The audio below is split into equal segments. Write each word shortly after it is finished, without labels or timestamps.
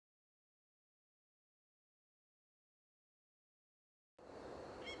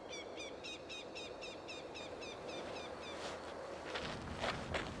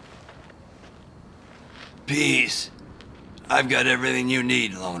Peace. I've got everything you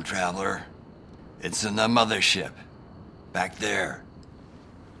need, lone traveler. It's in the mothership. Back there.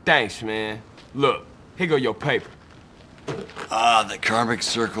 Thanks, man. Look, here go your paper. Ah, the karmic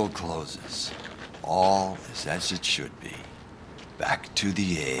circle closes. All is as it should be. Back to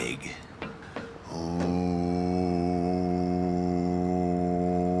the egg.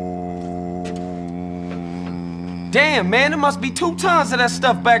 Damn, man, there must be 2 tons of that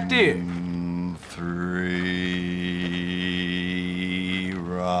stuff back there. 3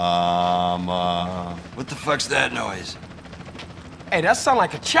 Rama. What the fuck's that noise? Hey, that sound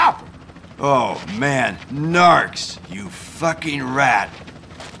like a chopper. Oh, man. Narcs, you fucking rat.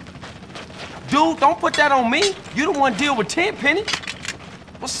 Dude, don't put that on me. You the one deal with Tenpenny.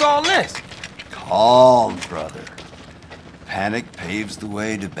 What's all this? Calm, brother. Panic paves the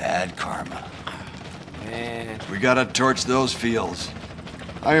way to bad karma. Man. We gotta torch those fields.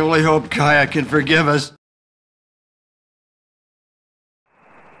 I only hope Kaya can forgive us.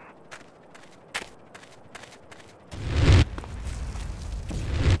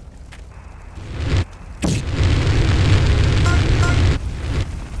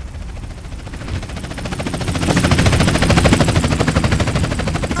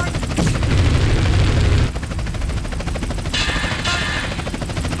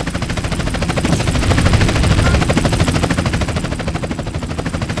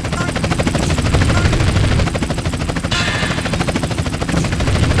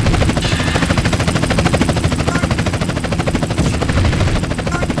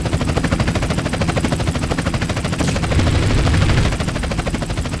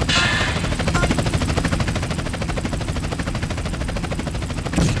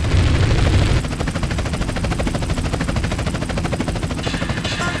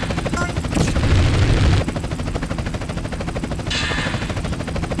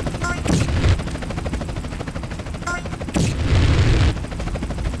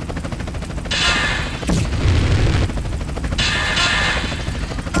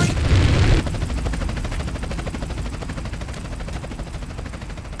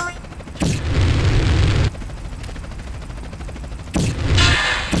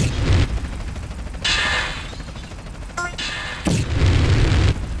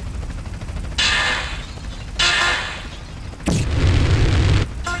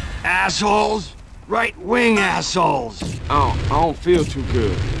 Assholes! Right-wing assholes! I don't feel too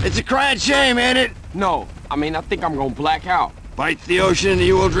good. It's a crying shame, ain't it? No, I mean, I think I'm gonna black out. Bite the ocean and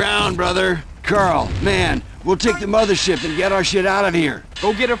you will drown, brother. Carl, man, we'll take the mothership and get our shit out of here.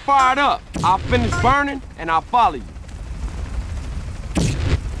 Go get it fired up. I'll finish burning, and I'll follow you.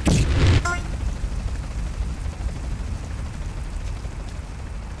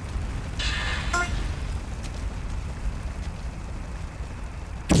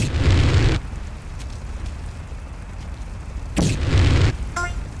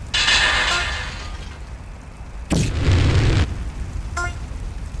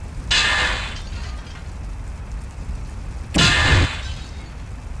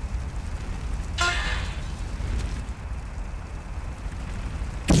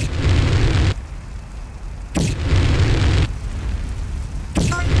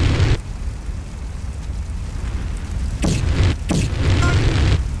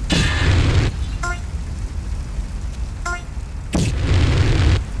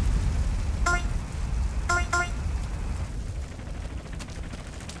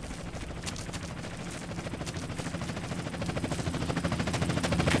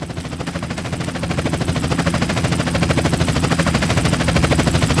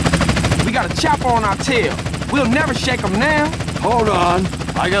 Chopper on our tail. We'll never shake them now. Hold on.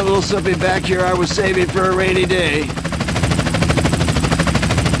 I got a little something back here I was saving for a rainy day.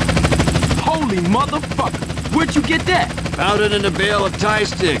 Holy motherfucker. Where'd you get that? Found it in a bale of tie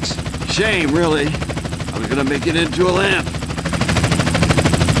sticks. Shame, really. I was gonna make it into a lamp.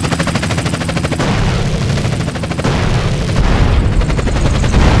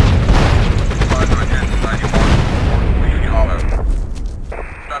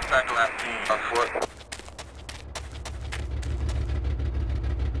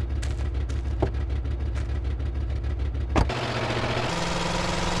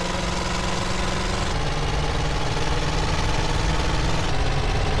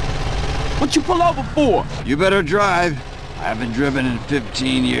 What you pull over for? You better drive. I haven't driven in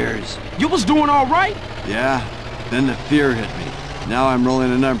 15 years. You was doing all right? Yeah, then the fear hit me. Now I'm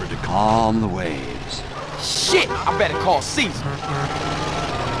rolling a number to calm the waves. Shit, I better call Caesar.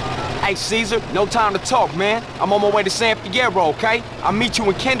 Hey, Caesar, no time to talk, man. I'm on my way to San Fierro, okay? I'll meet you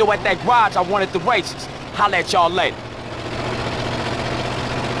and Kendall at that garage I won at the races. Holla at y'all later.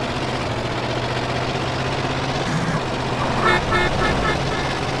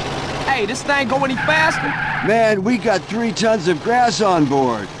 Hey, this thing go any faster? Man, we got 3 tons of grass on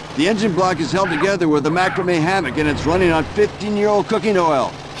board. The engine block is held together with a macrame hammock and it's running on 15-year-old cooking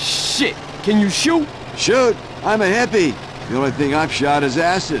oil. Shit, can you shoot? Shoot, I'm a hippie. The only thing I've shot is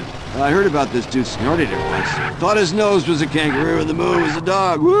acid. I heard about this dude snorting it once. Thought his nose was a kangaroo and the moon was a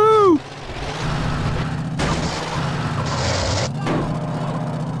dog. Woo!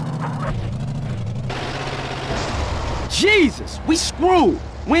 Jesus, we screwed.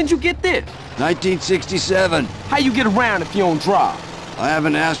 When'd you get this? 1967. How you get around if you don't drive? I have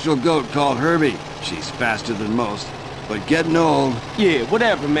an astral goat called Herbie. She's faster than most, but getting old. Yeah,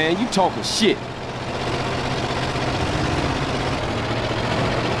 whatever, man. You talking shit.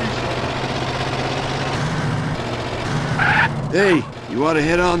 Hey, you want to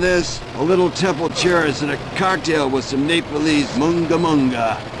hit on this? A little temple churros and a cocktail with some Nepalese munga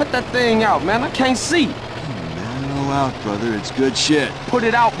munga. Put that thing out, man. I can't see. Mellow out, brother. It's good shit. Put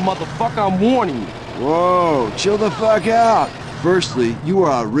it out, motherfucker. I'm warning you. Whoa, chill the fuck out. Firstly, you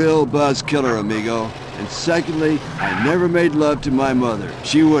are a real buzz killer, amigo. And secondly, I never made love to my mother.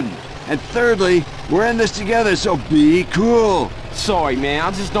 She wouldn't. And thirdly, we're in this together, so be cool. Sorry, man.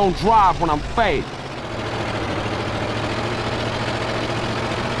 I just don't drive when I'm faded.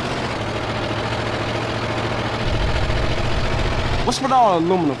 What's with all the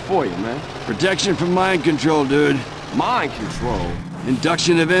aluminum for you, man? Protection from mind control, dude. Mind control?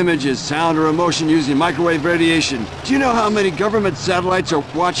 Induction of images, sound, or emotion using microwave radiation. Do you know how many government satellites are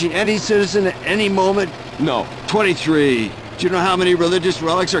watching any citizen at any moment? No. 23. Do you know how many religious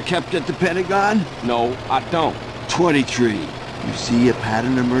relics are kept at the Pentagon? No, I don't. 23. You see a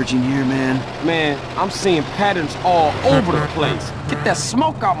pattern emerging here, man? Man, I'm seeing patterns all over the place. Get that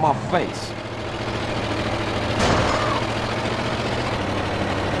smoke out my face.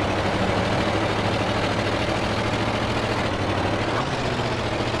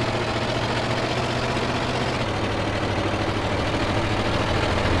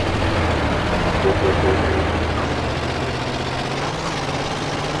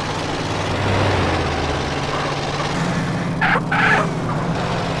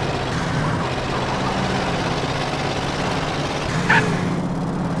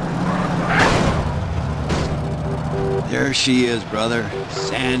 There she is, brother.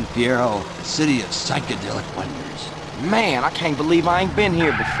 San Fierro, the city of psychedelic wonders. Man, I can't believe I ain't been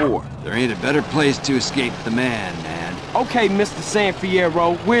here before. There ain't a better place to escape the man. Okay, Mr. San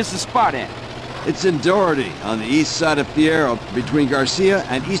Fierro, where's the spot at? It's in Doherty, on the east side of Fierro, between Garcia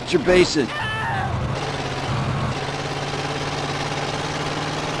and Easter Basin.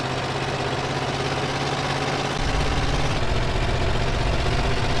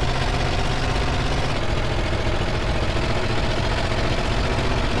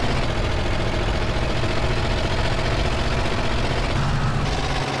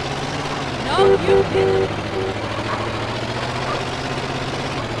 No, you didn't.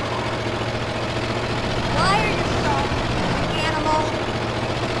 Why are you so animal?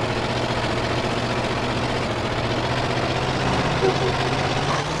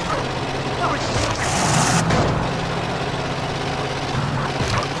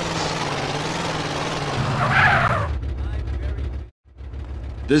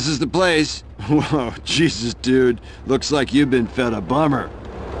 This is the place. Whoa, Jesus, dude. Looks like you've been fed a bummer.